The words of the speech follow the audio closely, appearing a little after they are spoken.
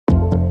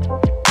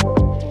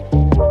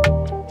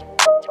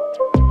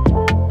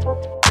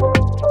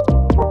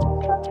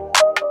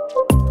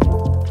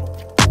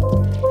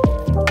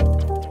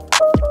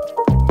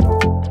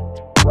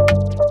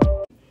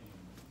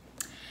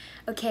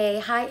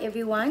Hi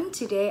everyone,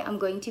 today I'm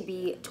going to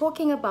be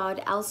talking about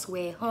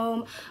Elsewhere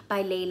Home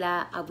by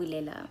Leila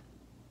Aboulela.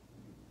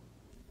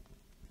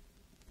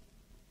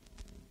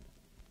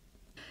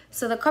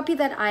 So the copy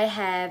that I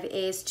have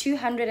is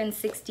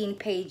 216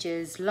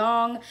 pages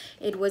long.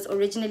 It was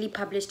originally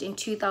published in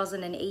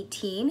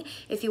 2018.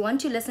 If you want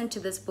to listen to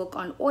this book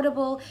on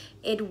Audible,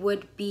 it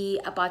would be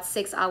about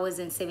 6 hours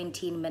and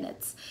 17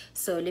 minutes.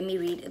 So let me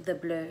read the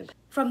blurb.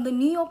 From the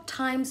New York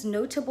Times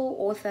notable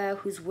author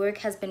whose work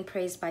has been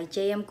praised by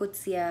J.M.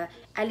 Coetzee,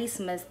 Ali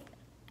Smith,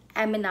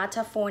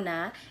 Aminata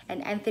Forna,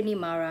 and Anthony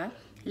Mara,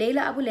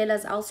 Leila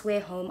Aboulela's Elsewhere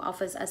Home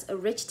offers us a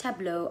rich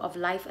tableau of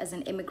life as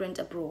an immigrant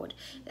abroad,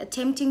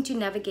 attempting to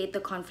navigate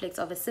the conflicts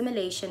of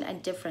assimilation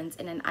and difference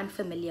in an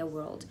unfamiliar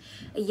world.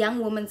 A young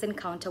woman's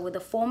encounter with a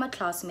former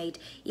classmate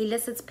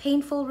elicits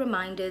painful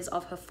reminders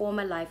of her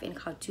former life in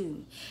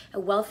Khartoum.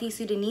 A wealthy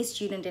Sudanese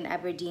student in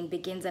Aberdeen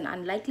begins an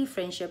unlikely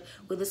friendship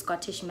with a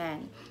Scottish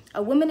man.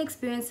 A woman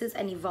experiences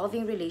an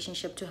evolving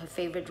relationship to her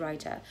favorite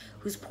writer,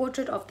 whose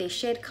portrait of their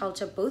shared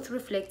culture both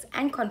reflects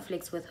and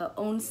conflicts with her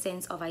own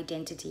sense of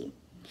identity.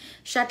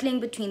 Shuttling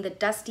between the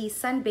dusty,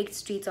 sun-baked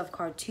streets of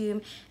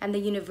Khartoum and the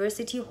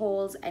university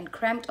halls and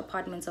cramped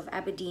apartments of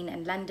Aberdeen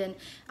and London,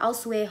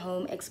 Elsewhere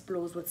Home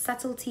explores with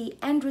subtlety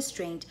and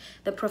restraint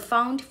the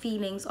profound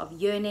feelings of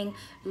yearning,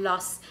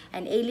 loss,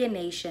 and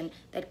alienation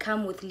that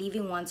come with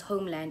leaving one's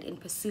homeland in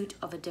pursuit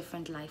of a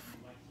different life.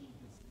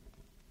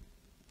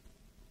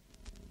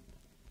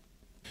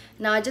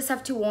 Now, I just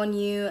have to warn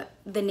you,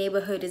 the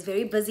neighborhood is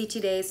very busy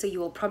today, so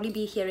you will probably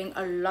be hearing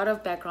a lot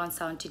of background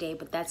sound today,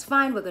 but that's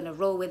fine. We're going to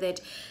roll with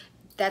it.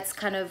 That's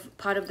kind of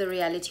part of the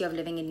reality of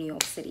living in New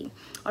York City.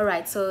 All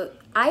right, so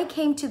I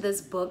came to this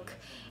book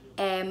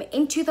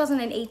in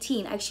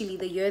 2018, actually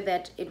the year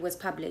that it was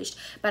published,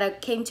 but I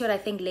came to it, I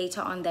think,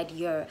 later on that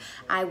year.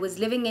 I was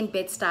living in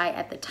Bed-Stuy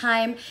at the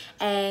time,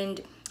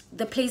 and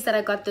the place that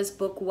I got this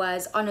book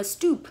was on a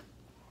stoop.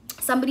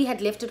 Somebody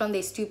had left it on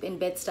their stoop in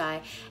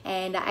Bed-Stuy,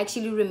 and I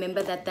actually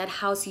remember that that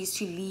house used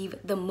to leave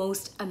the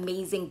most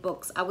amazing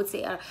books. I would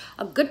say a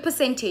good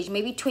percentage,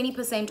 maybe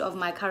 20% of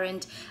my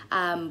current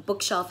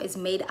bookshelf is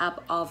made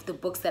up of the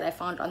books that I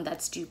found on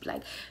that stoop,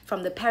 like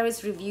from the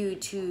Paris Review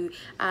to,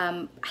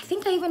 I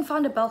think I even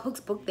found a Bell Hooks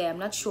book there, I'm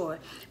not sure.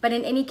 But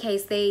in any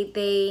case,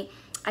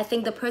 I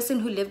think the person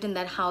who lived in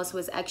that house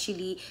was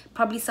actually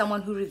probably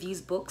someone who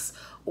reviews books,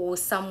 or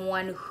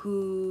someone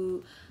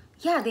who...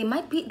 yeah,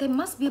 there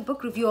must be a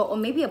book reviewer or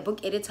maybe a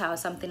book editor or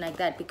something like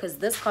that, because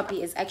this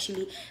copy is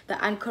actually the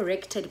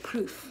uncorrected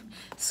proof.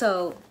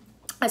 So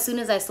as soon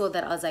as I saw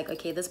that, I was like,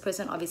 okay, this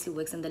person obviously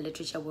works in the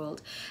literature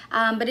world.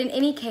 But in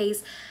any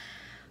case,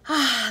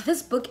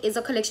 this book is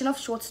a collection of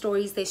short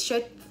stories. There's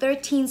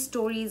 13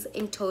 stories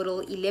in total.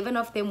 11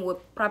 of them were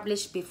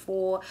published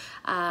before,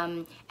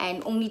 and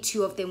only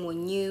 2 of them were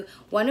new.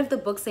 One of the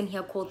books in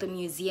here, called The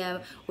Museum,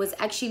 was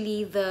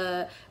actually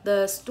the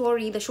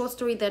short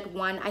story that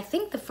won, I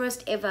think, the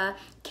first ever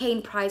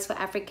Caine Prize for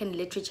African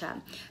Literature.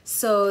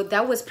 So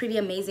that was pretty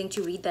amazing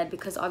to read that,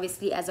 because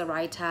obviously as a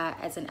writer,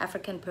 as an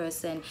African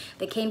person,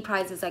 the Caine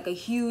Prize is like a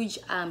huge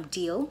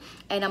deal,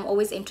 and I'm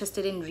always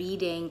interested in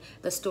reading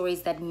the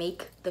stories that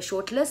make the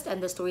shortlist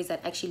and the stories that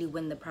actually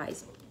win the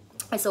prize.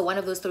 And so one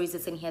of those stories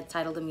is in here,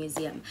 titled The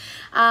Museum.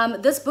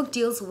 This book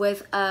deals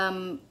with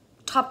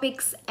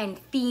topics and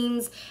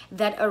themes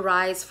that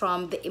arise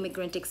from the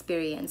immigrant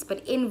experience,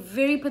 but in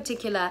very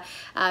particular,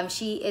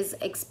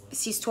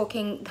 she's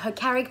talking, her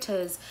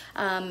characters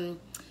are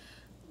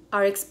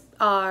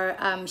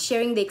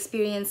sharing the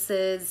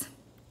experiences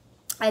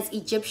as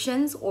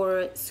Egyptians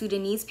or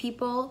Sudanese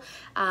people,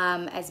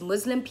 as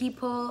Muslim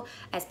people,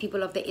 as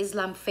people of the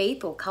Islam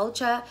faith or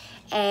culture,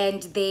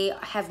 and they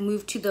have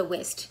moved to the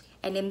West.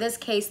 And in this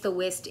case, the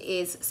West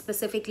is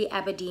specifically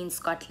Aberdeen,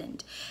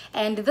 Scotland.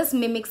 And this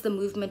mimics the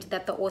movement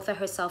that the author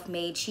herself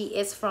made. She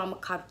is from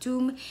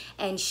Khartoum,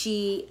 and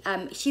she's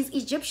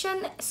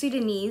Egyptian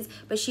Sudanese,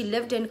 but she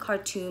lived in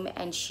Khartoum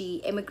and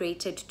she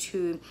immigrated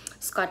to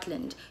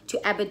Scotland,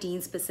 to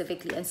Aberdeen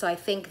specifically. And so I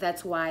think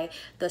that's why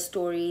the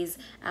stories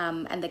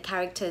and the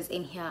characters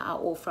in here are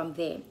all from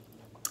there.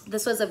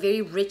 This was a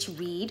very rich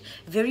read,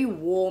 very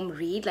warm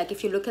read. Like,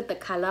 if you look at the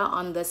color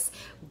on this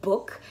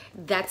book,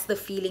 that's the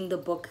feeling the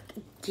book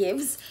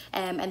gives,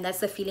 and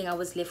that's the feeling I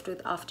was left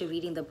with after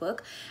reading the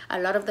book. A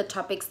lot of the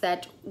topics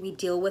that we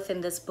deal with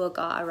in this book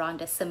are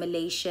around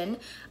assimilation,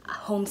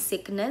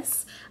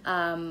 homesickness,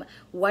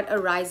 what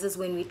arises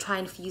when we try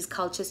and fuse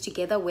cultures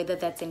together, whether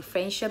that's in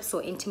friendships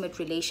or intimate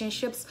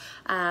relationships,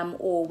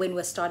 or when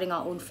we're starting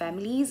our own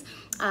families.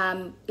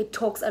 It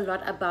talks a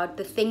lot about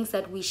the things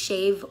that we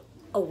shave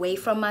away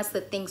from us, the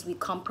things we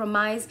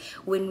compromise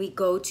when we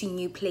go to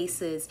new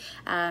places,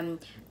 and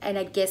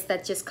I guess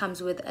that just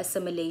comes with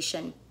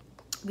assimilation.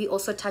 We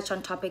also touch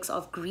on topics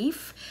of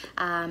grief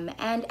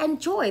and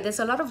joy.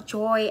 There's a lot of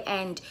joy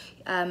and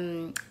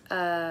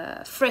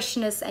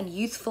freshness and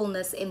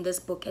youthfulness in this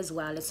book as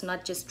well. It's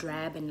not just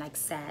drab and like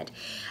sad.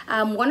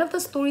 One of the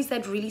stories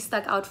that really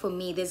stuck out for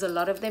me, there's a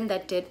lot of them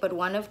that did, but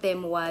one of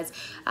them was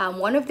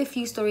one of the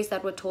few stories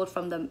that were told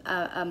from the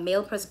a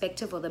male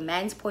perspective, or the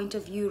man's point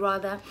of view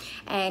rather.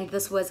 And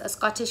this was a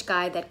Scottish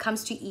guy that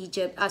comes to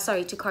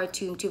to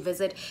Khartoum to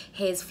visit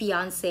his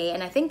fiance,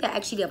 and I think they're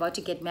actually about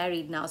to get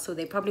married now, so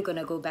they're probably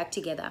gonna go back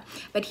together.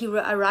 But he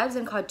arrives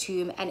in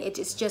Khartoum, and it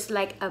is just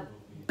like a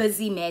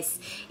busy mess.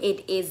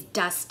 It is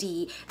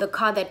dusty. The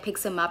car that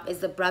picks him up is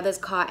the brother's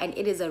car, and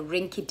it is a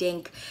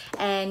rinky-dink,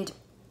 and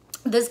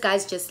this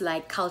guy's just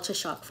like culture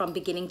shock from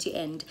beginning to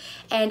end.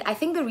 And I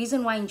think the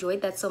reason why I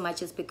enjoyed that so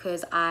much is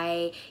because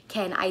I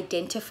can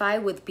identify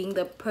with being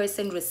the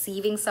person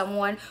receiving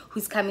someone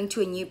who's coming to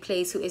a new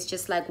place, who is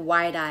just like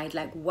wide-eyed,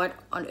 like what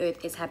on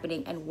earth is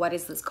happening and what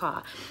is this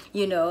car,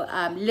 you know.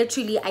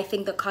 Literally, I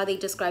think the car they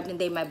described in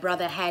there, my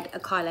brother had a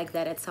car like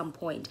that at some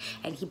point,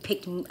 and he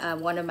picked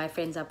one of my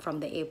friends up from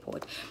the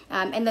airport.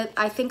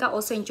 I think I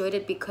also enjoyed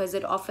it because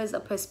it offers a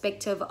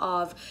perspective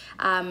of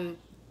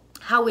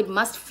how it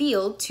must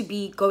feel to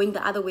be going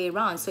the other way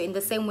around. So in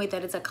the same way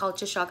that it's a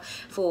culture shock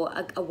for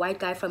a white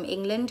guy from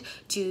England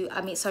to,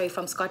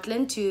 from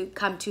Scotland to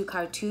come to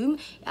Khartoum,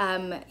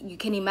 you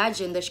can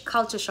imagine the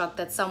culture shock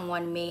that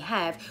someone may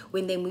have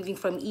when they're moving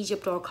from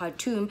Egypt or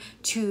Khartoum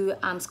to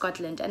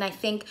Scotland. And I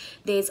think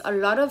there's a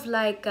lot of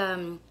like,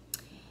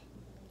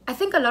 I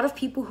think a lot of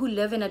people who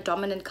live in a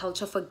dominant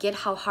culture forget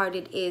how hard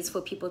it is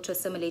for people to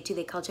assimilate to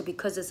their culture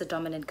because it's a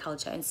dominant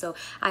culture. And so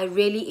I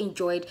really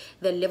enjoyed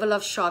the level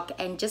of shock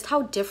and just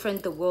how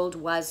different the world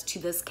was to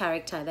this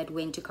character that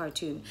went to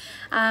Khartoum.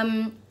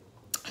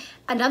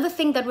 Another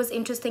thing that was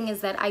interesting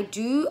is that I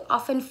do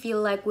often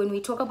feel like when we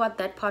talk about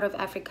that part of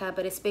Africa,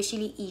 but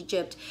especially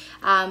Egypt,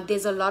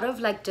 there's a lot of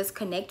like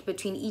disconnect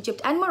between Egypt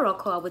and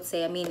Morocco, I would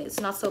say. I mean, it's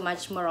not so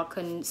much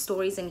Moroccan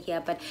stories in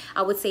here, but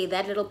I would say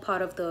that little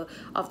part of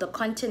the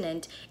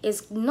continent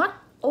is not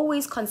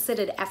always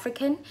considered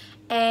African.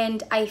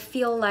 And I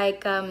feel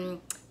like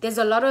there's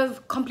a lot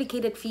of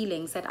complicated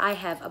feelings that I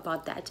have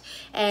about that.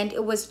 And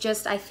it was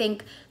just, I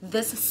think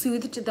this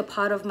soothed the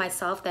part of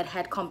myself that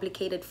had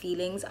complicated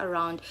feelings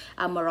around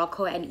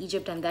Morocco and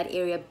Egypt and that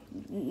area,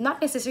 not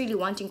necessarily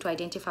wanting to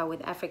identify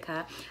with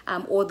Africa,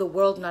 or the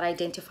world not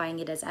identifying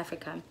it as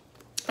Africa.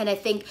 And I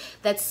think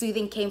that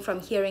soothing came from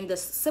hearing the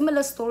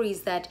similar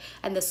stories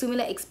and the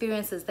similar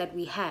experiences that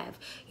we have.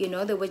 You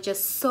know, there were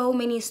just so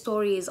many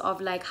stories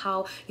of like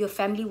how your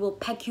family will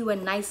pack you a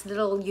nice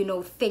little, you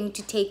know, thing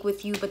to take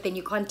with you, but then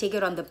you can't take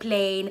it on the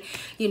plane,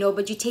 you know,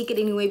 but you take it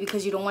anyway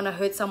because you don't want to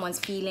hurt someone's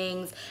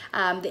feelings.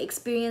 The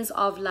experience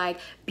of like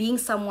being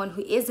someone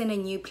who is in a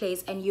new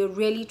place and you're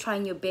really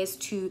trying your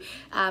best to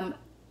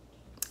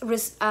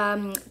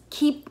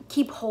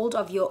keep hold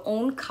of your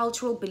own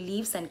cultural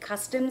beliefs and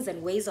customs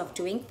and ways of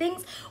doing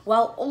things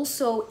while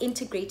also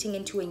integrating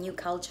into a new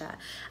culture.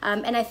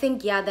 And I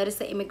think, yeah, that is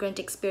the immigrant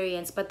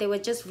experience, but there were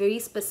just very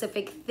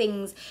specific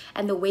things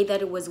and the way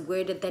that it was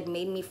worded that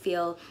made me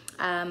feel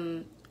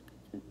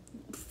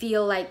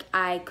like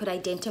I could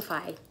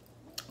identify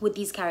with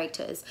these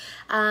characters.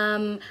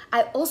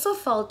 I also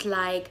felt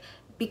like,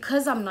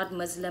 because I'm not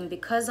Muslim,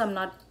 because I'm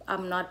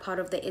not part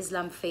of the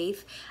Islam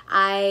faith,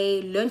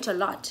 I learned a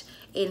lot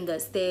in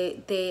this.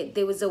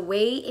 There was a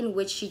way in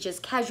which she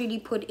just casually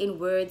put in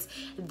words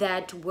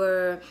that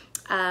were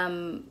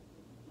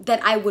that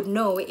I would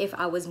know if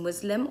I was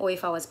Muslim or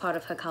if I was part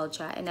of her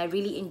culture, and I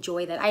really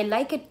enjoy that. I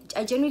like it.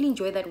 I generally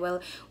enjoy that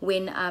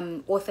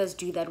when authors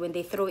do that, when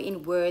they throw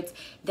in words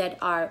that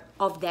are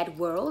of that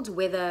world,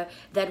 whether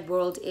that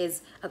world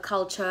is a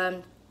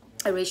culture,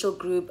 a racial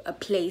group, a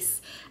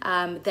place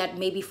that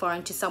may be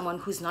foreign to someone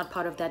who's not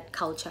part of that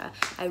culture.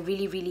 I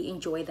really, really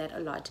enjoy that a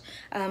lot.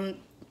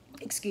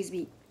 Excuse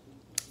me.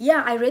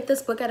 Yeah, I read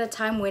this book at a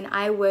time when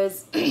I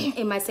was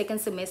in my second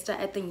semester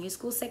at the new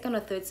school, second or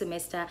third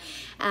semester.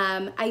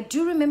 I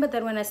do remember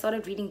that when I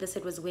started reading this,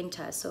 it was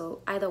winter,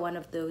 so either one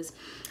of those.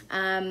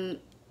 And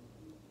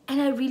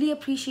I really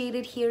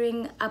appreciated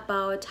hearing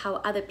about how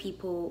other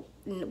people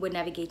were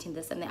navigating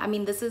this. And I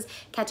mean, this is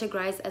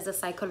categorized as a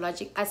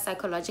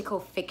psychological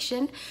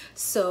fiction,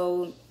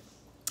 so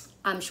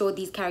I'm sure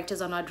these characters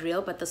are not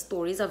real, but the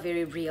stories are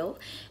very real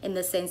in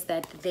the sense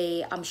that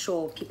I'm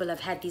sure people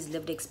have had these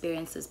lived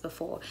experiences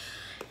before.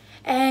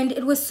 And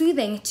it was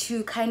soothing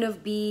to kind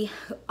of be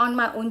on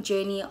my own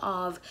journey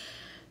of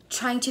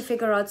trying to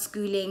figure out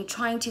schooling,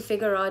 trying to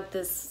figure out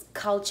this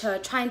culture,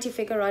 trying to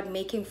figure out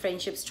making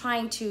friendships,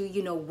 trying to,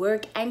 you know,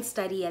 work and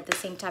study at the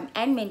same time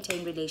and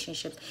maintain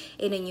relationships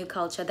in a new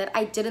culture that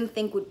I didn't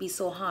think would be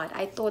so hard.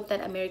 I thought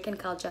that American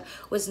culture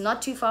was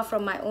not too far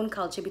from my own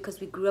culture because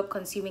we grew up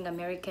consuming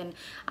American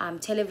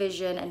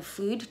television and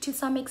food to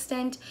some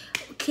extent.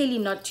 Clearly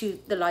not to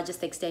the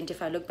largest extent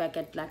if I look back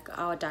at like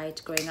our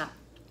diet growing up.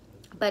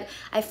 But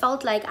I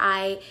felt like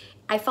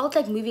I felt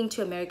like moving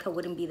to America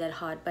wouldn't be that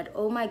hard, but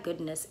oh my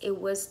goodness, it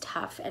was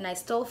tough. And I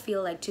still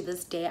feel like to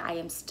this day, I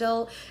am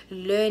still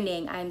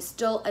learning. I'm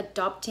still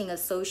adopting a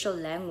social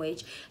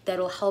language that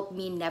will help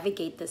me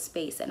navigate this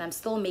space. And I'm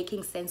still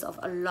making sense of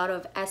a lot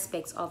of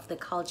aspects of the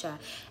culture.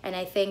 And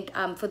I think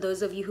for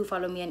those of you who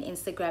follow me on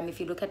Instagram, if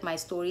you look at my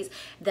stories,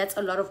 that's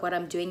a lot of what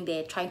I'm doing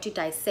there, trying to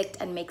dissect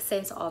and make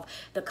sense of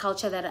the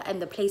culture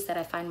and the place that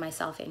I find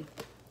myself in.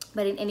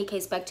 But in any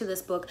case, back to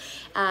this book,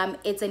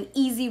 it's an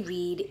easy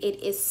read.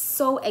 It is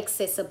so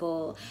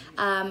accessible.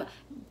 I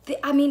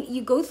mean,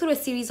 you go through a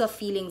series of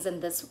feelings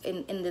in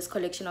this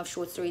collection of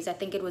short stories. I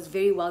think it was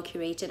very well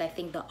curated. I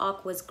think the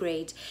arc was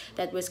great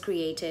that was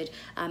created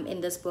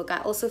in this book. I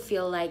also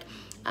feel like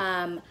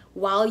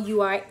while you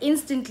are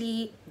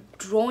instantly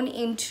drawn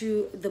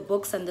into the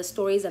books and the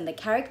stories and the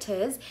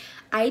characters,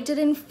 I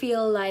didn't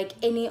feel like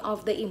any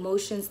of the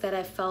emotions that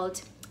I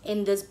felt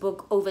in this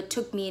book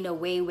overtook me in a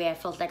way where I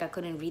felt like I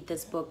couldn't read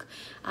this book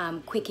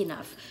quick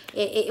enough.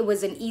 It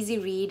was an easy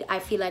read. I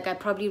feel like I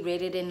probably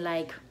read it in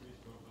like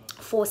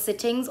 4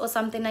 sittings or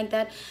something like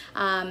that.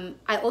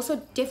 I also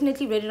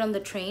definitely read it on the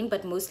train,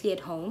 but mostly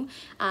at home.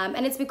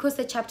 And it's because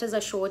the chapters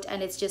are short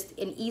and it's just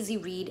an easy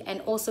read,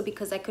 and also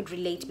because I could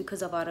relate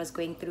because of what I was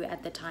going through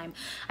at the time.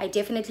 I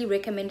definitely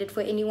recommend it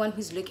for anyone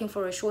who's looking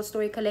for a short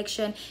story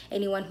collection,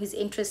 anyone who's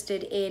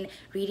interested in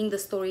reading the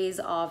stories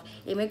of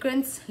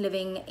immigrants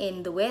living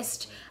in the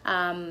West.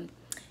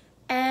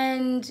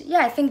 And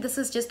yeah, I think this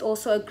is just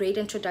also a great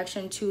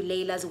introduction to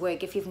Leila's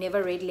work. If you've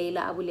never read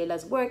Leila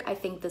Aboulela's work, I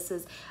think this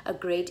is a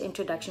great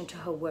introduction to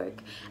her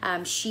work.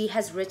 She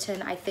has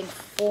written, I think,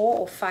 4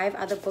 or 5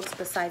 other books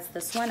besides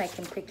this one. I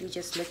can quickly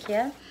just look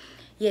here.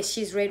 Yes,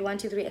 she's read 1,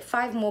 2, 3,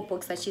 5 more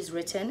books that she's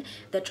written.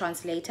 The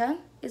Translator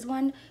is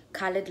one.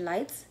 Colored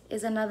Lights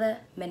is another.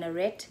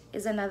 Minaret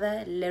is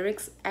another.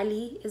 Lyrics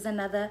Alley is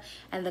another.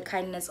 And The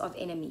Kindness of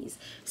Enemies.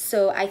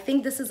 So I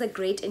think this is a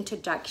great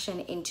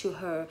introduction into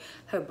her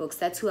books.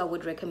 That's who I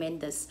would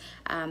recommend this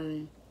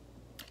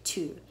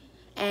to.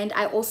 And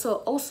I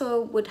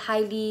also would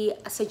highly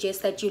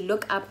suggest that you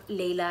look up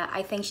Leila.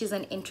 I think she's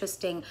an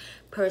interesting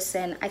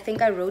person. I think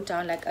I wrote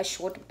down like a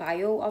short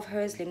bio of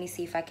hers. Let me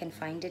see if I can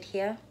find it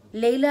here.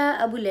 Leila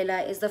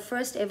Aboulela is the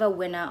first ever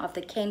winner of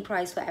the Caine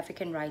Prize for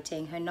African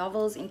Writing. Her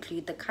novels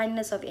include The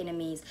Kindness of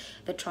Enemies,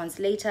 The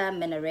Translator,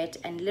 Minaret,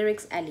 and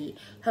Lyrics Alley.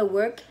 Her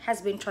work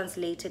has been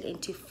translated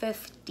into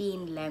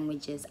 15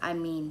 languages. I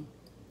mean,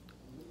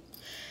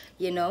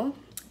 you know.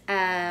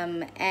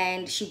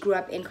 And she grew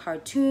up in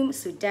Khartoum,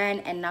 Sudan,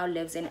 and now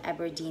lives in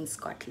Aberdeen,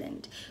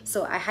 Scotland.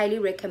 So I highly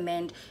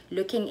recommend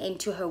looking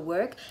into her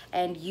work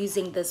and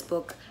using this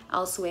book,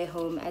 I'll Swear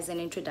Home, as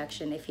an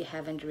introduction if you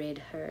haven't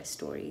read her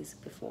stories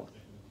before.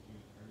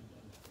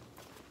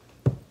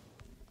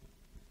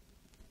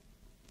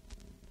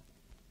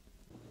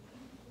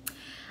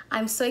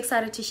 I'm so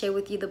excited to share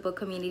with you the book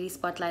community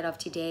spotlight of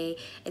today.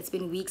 It's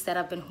been weeks that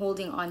I've been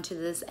holding on to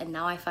this, and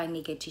now I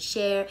finally get to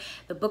share.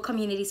 The book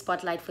community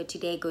spotlight for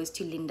today goes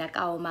to Linda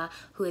Kaoma,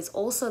 who is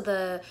also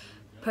the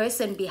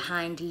person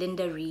behind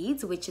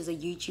LindaReads, which is a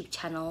YouTube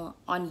channel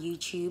on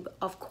YouTube,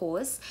 of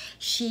course.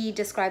 She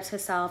describes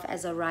herself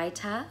as a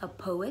writer, a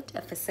poet, a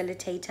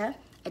facilitator,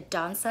 a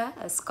dancer,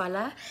 a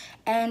scholar,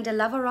 and a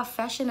lover of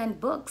fashion and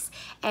books.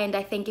 And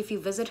I think if you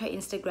visit her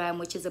Instagram,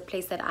 which is a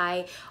place that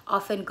I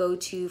often go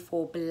to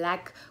for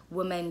Black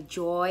woman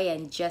joy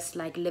and just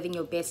like living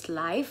your best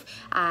life,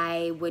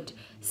 I would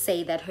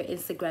say that her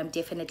Instagram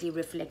definitely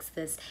reflects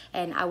this.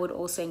 And I would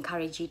also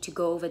encourage you to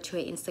go over to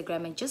her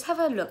Instagram and just have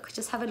a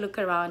look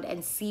around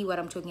and see what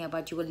I'm talking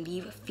about. You will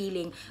leave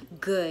feeling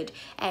good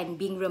and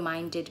being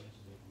reminded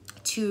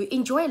to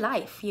enjoy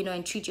life, you know,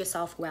 and treat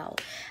yourself well.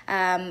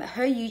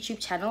 Her YouTube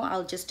channel,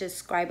 I'll just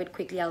describe it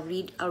quickly. I'll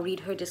read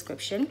her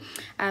description.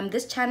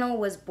 This channel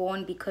was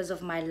born because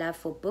of my love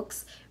for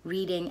books,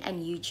 reading,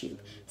 and YouTube.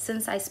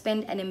 Since I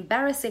spend an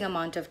embarrassing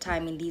amount of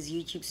time in these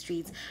YouTube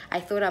streets, I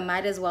thought I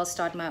might as well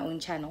start my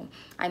own channel.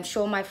 I'm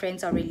sure my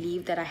friends are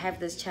relieved that I have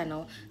this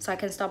channel so I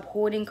can stop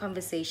hoarding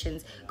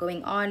conversations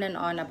going on and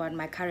on about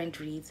my current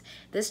reads.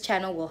 This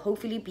channel will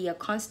hopefully be a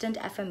constant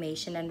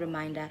affirmation and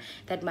reminder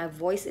that my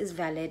voice is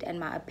valid and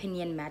my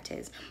opinion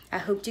matters. I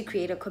hope to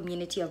create a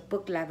community of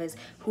book lovers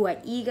who are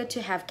eager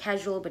to have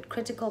casual but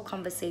critical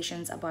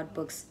conversations about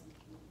books.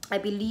 I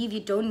believe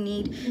you don't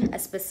need a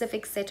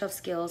specific set of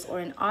skills or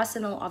an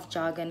arsenal of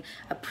jargon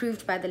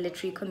approved by the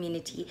literary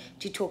community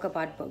to talk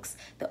about books.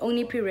 The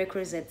only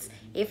prerequisite,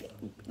 if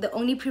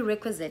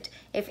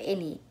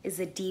any, is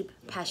a deep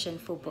passion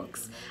for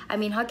books. I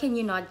mean, how can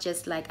you not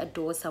just like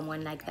adore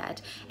someone like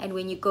that? And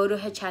when you go to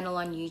her channel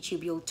on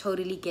YouTube, you'll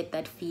totally get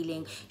that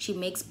feeling. She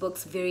makes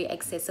books very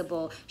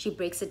accessible. She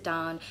breaks it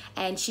down,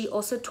 and she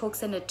also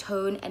talks in a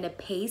tone and a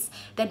pace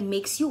that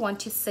makes you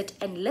want to sit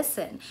and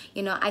listen.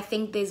 You know, I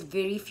think there's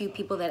very few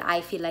people that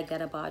I feel like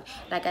that about.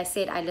 Like I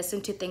said, I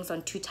listen to things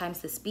on 2 times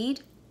the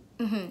speed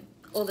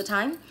all the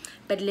time,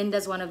 but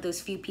Linda's one of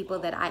those few people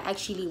that I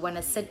actually want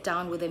to sit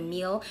down with a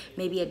meal,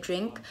 maybe a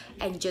drink,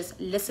 and just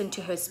listen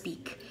to her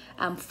speak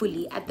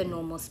fully at the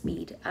normal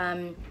speed.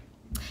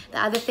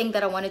 The other thing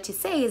that I wanted to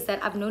say is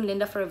that I've known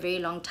Linda for a very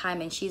long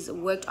time, and she's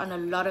worked on a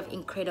lot of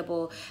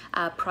incredible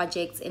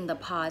projects in the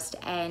past,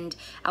 and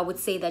I would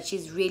say that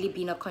she's really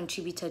been a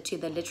contributor to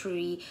the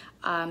literary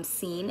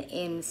scene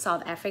in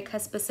South Africa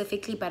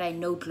specifically, but I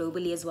know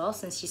globally as well,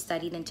 since she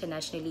studied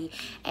internationally.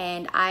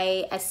 And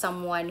I, as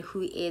someone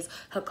who is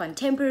her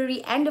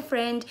contemporary and a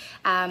friend,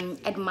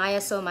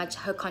 admire so much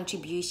her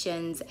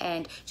contributions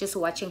and just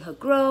watching her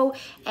grow.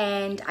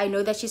 And I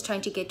know that she's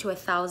trying to get to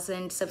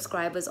 1,000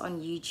 subscribers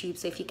on YouTube,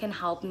 so if you can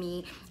help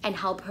me and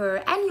help her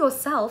and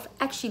yourself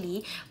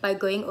actually by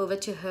going over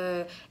to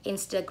her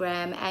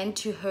Instagram and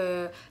to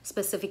her,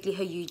 specifically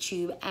her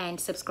YouTube, and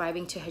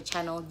subscribing to her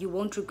channel, you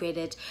won't regret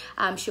it.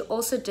 She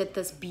also did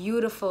this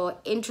beautiful,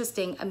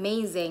 interesting,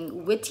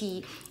 amazing,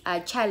 witty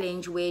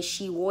challenge where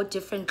she wore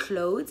different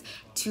clothes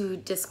to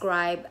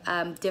describe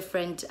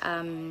different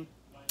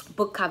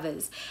book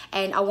covers,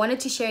 and I wanted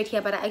to share it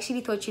here, but I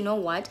actually thought, you know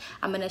what,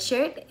 I'm gonna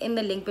share it in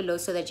the link below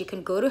so that you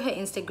can go to her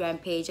Instagram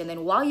page, and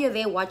then while you're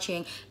there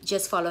watching,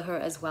 just follow her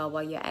as well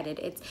while you're at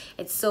it.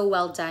 It's so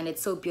well done,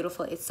 it's so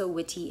beautiful, it's so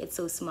witty, it's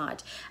so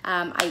smart.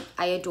 I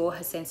adore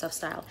her sense of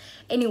style.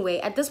 Anyway,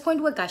 at this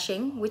point we're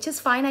gushing, which is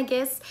fine, I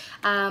guess,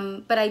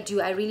 but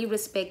I really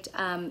respect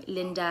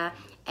Linda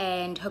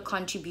and her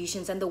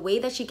contributions and the way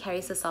that she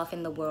carries herself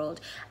in the world.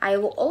 I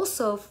will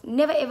also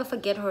never ever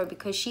forget her,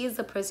 because she is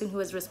the person who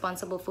is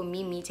responsible for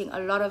me meeting a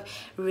lot of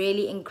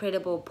really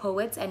incredible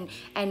poets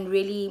and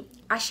really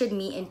ushered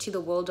me into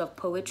the world of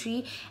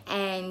poetry.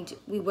 And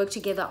we worked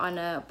together on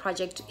a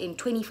project in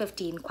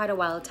 2015, quite a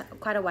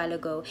while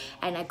ago,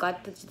 and I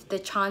got the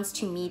chance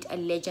to meet a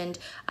legend,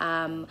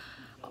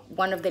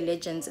 one of the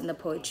legends in the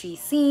poetry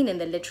scene, in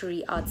the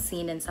literary arts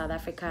scene in South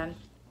Africa.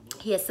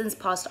 He has since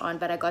passed on,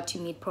 but I got to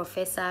meet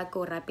Professor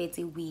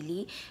Korapetse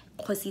Willie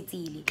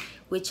Khositsile,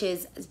 which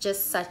is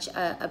just such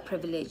a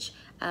privilege,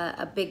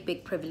 a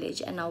big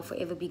privilege, and I'll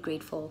forever be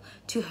grateful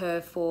to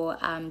her for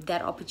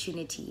that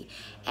opportunity.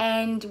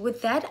 And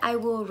with that, I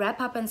will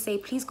wrap up and say,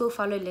 please go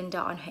follow Linda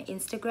on her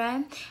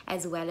Instagram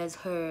as well as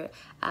her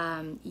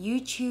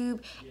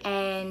YouTube,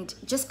 and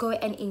just go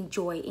and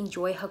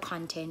enjoy her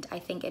content. I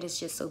think it is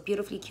just so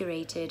beautifully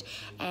curated,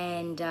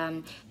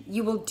 and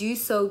you will do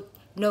so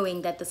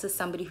knowing that this is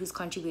somebody who's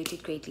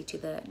contributed greatly to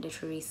the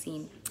literary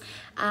scene.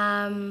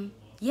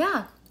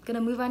 Yeah,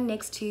 gonna move on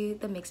next to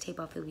the mixtape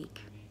of the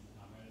week.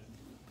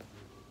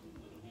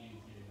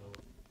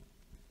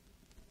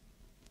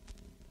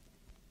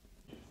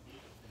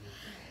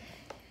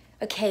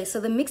 Okay, so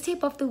the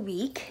mixtape of the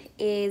week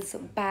is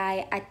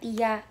by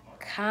Atiya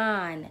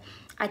Khan.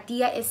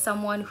 Atiya is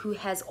someone who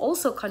has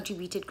also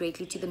contributed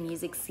greatly to the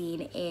music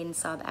scene in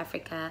South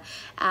Africa,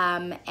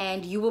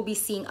 and you will be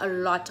seeing a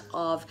lot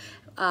of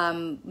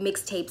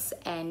mixtapes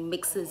and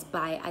mixes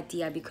by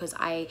Atiya, because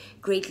I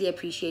greatly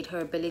appreciate her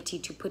ability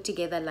to put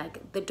together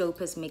like the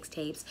dopest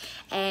mixtapes.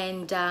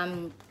 And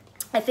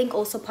I think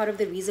also part of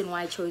the reason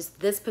why I chose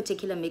this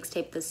particular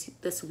mixtape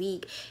this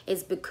week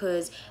is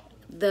because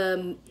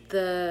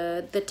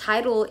the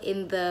title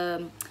in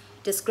the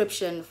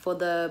description for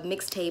the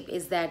mixtape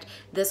is that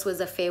this was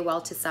a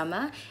farewell to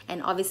summer,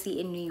 and obviously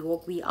in New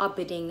York we are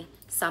bidding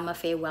summer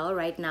farewell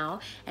right now,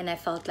 and I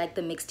felt like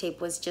the mixtape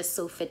was just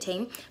so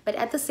fitting. But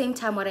at the same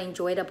time, what I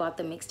enjoyed about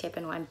the mixtape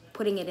and why I'm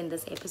putting it in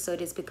this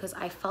episode is because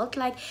I felt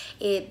like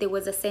there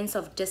was a sense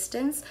of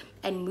distance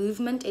and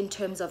movement in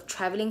terms of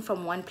traveling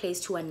from one place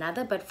to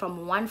another, but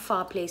from one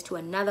far place to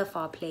another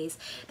far place.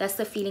 That's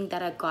the feeling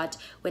that I got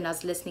when I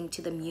was listening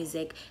to the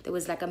music. There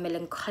was like a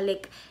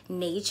melancholic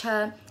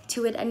nature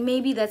to it, and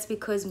maybe that's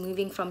because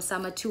moving from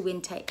summer to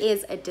winter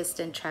is a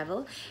distant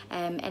travel,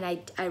 and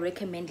I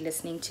recommend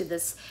listening to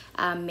this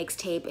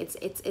mixtape.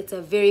 It's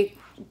a very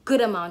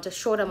good amount, a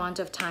short amount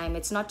of time.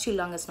 It's not too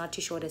long, it's not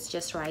too short, it's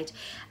just right.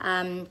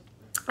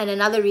 And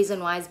another reason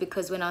why is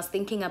because when I was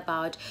thinking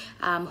about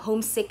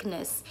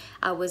homesickness,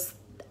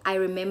 I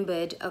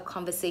remembered a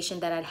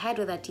conversation that I'd had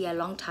with Atiya a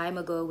long time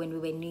ago when we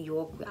were in New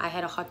York. I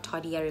had a hot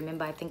toddy, I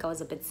remember. I think I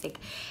was a bit sick,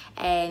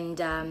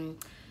 and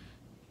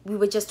we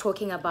were just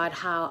talking about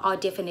how our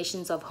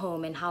definitions of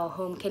home, and how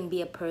home can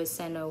be a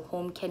person, or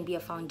home can be a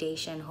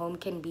foundation, home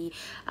can be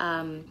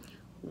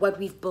what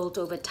we've built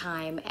over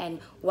time, and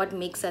what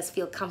makes us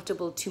feel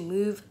comfortable to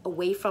move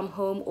away from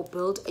home or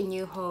build a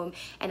new home.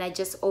 And I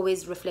just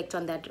always reflect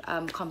on that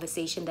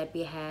conversation that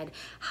we had,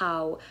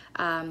 how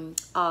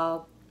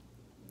our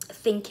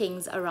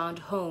thinkings around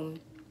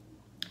home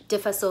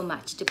differ so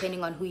much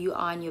depending on who you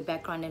are and your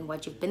background and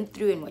what you've been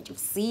through and what you've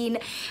seen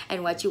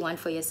and what you want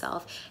for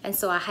yourself. And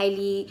so I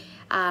highly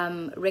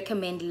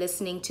recommend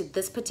listening to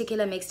this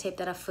particular mixtape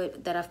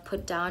that I've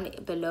put down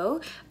below,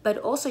 but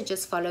also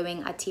just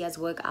following Atiya's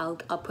work. I'll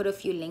put a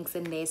few links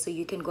in there so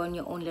you can go on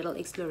your own little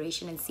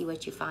exploration and see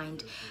what you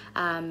find.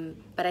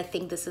 But I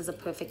think this is a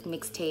perfect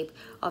mixtape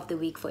of the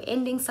week for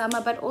ending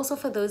summer, but also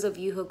for those of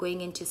you who are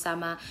going into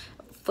summer,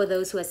 for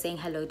those who are saying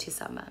hello to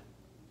summer.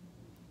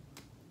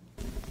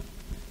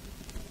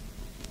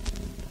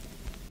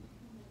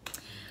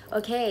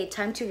 Okay,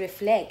 time to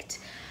reflect.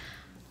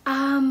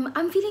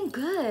 I'm feeling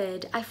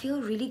good. I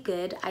feel really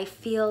good. I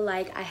feel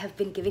like I have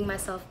been giving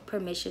myself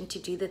permission to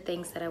do the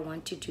things that I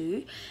want to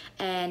do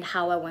and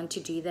how I want to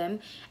do them.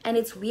 And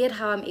it's weird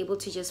how I'm able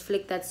to just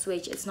flick that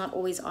switch. It's not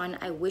always on.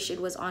 I wish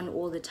it was on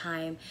all the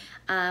time.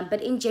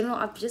 But in general,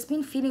 I've just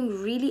been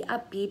feeling really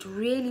upbeat,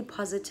 really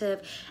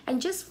positive,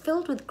 and just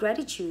filled with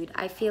gratitude.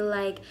 I feel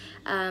like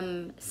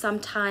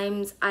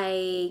sometimes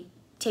I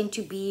tend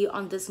to be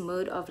on this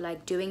mode of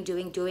like doing,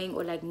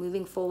 or like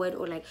moving forward,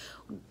 or like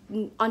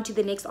onto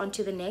the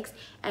next,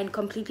 and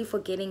completely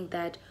forgetting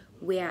that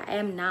where I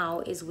am now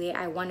is where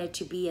I wanted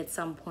to be at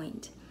some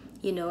point,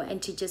 you know,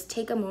 and to just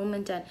take a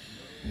moment and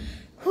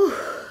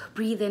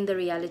breathe in the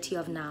reality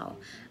of now.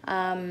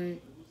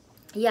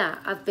 Yeah,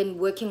 I've been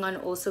working on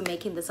also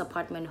making this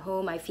apartment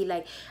home. I feel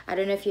like, I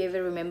don't know if you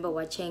ever remember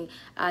watching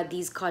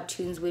these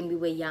cartoons when we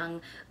were young,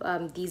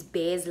 these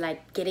bears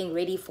like getting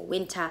ready for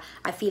winter.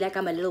 I feel like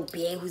I'm a little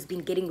bear who's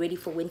been getting ready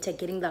for winter,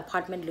 getting the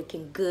apartment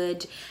looking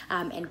good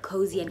and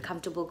cozy and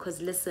comfortable,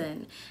 because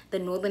listen, the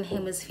northern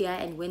hemisphere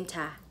and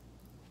winter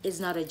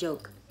is not a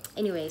joke.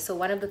 Anyway, so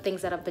one of the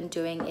things that I've been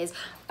doing is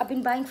I've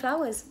been buying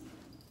flowers.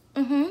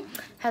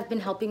 Have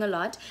been helping a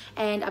lot,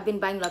 and I've been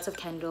buying lots of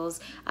candles.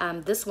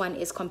 This one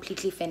is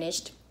completely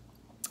finished,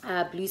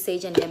 blue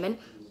sage and lemon.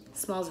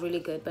 Smells really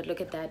good, but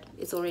look at that,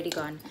 it's already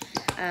gone.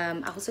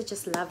 I also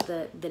just love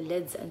the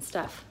lids and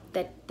stuff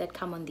that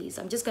come on these.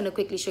 I'm just gonna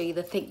quickly show you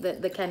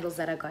the candles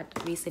that I got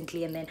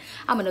recently, and then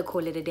I'm gonna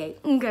call it a day.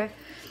 Okay,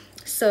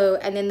 so,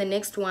 and then the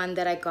next one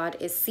that I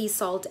got is sea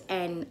salt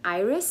and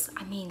iris.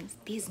 I mean,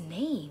 these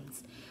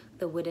names.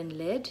 The wooden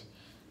lid.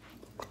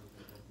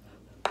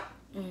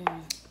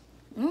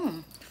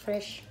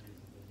 Fresh.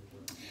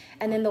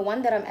 And then the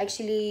one that I'm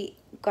actually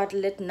got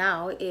lit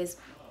now is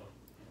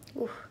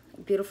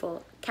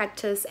beautiful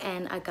cactus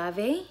and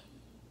agave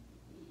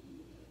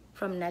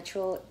from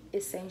Natural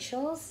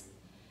Essentials.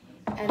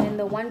 And then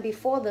the one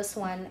before this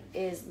one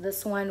is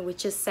this one,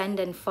 which is sand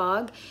and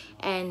fog,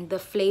 and the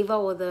flavor,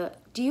 or the,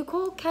 do you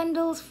call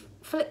candles,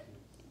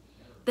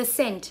 the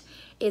scent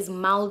is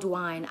mulled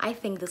wine. I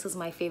think this is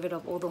my favorite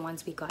of all the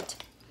ones we got.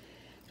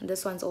 And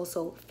this one's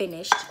also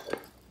finished.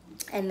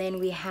 And then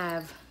we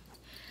have,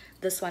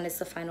 this one is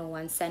the final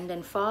one, sand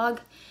and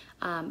fog.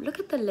 Look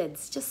at the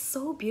lids, just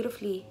so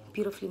beautifully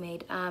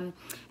made.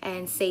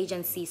 And sage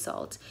and sea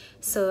salt.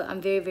 So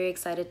I'm very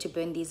excited to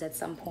burn these at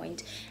some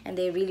point, and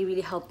they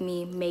really help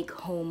me make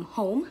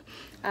home.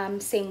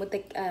 Same with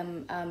the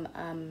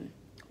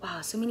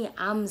wow, so many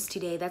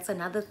today. That's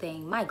another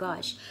thing, my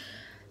gosh.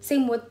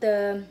 Same with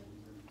the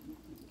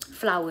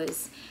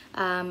flowers.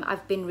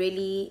 I've been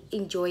really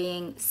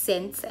enjoying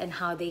scents and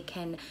how they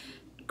can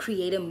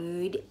create a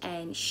mood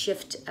and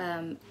shift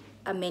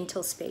a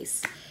mental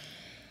space.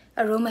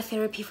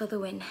 Aromatherapy for the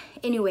win.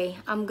 Anyway,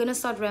 I'm gonna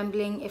start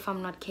rambling if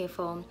I'm not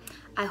careful.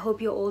 I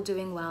hope you're all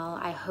doing well.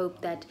 I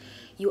hope that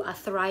you are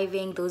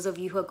thriving. Those of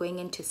you who are going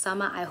into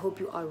summer, I hope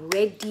you are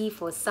ready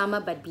for summer,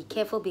 but be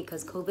careful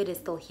because COVID is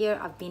still here.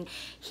 I've been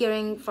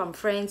hearing from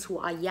friends who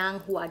are young,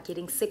 who are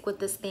getting sick with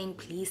this thing.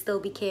 Please still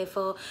be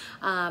careful.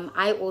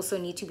 I also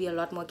need to be a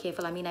lot more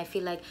careful. I mean, I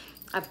feel like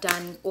I've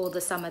done all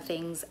the summer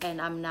things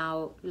and I'm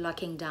now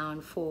locking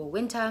down for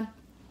winter.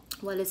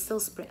 Well, it's still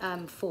spring,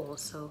 fall,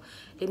 so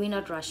let me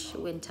not rush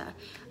winter.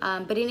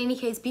 But in any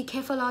case, be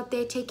careful out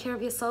there. Take care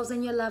of yourselves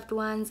and your loved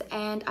ones,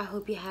 and I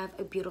hope you have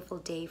a beautiful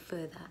day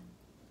further.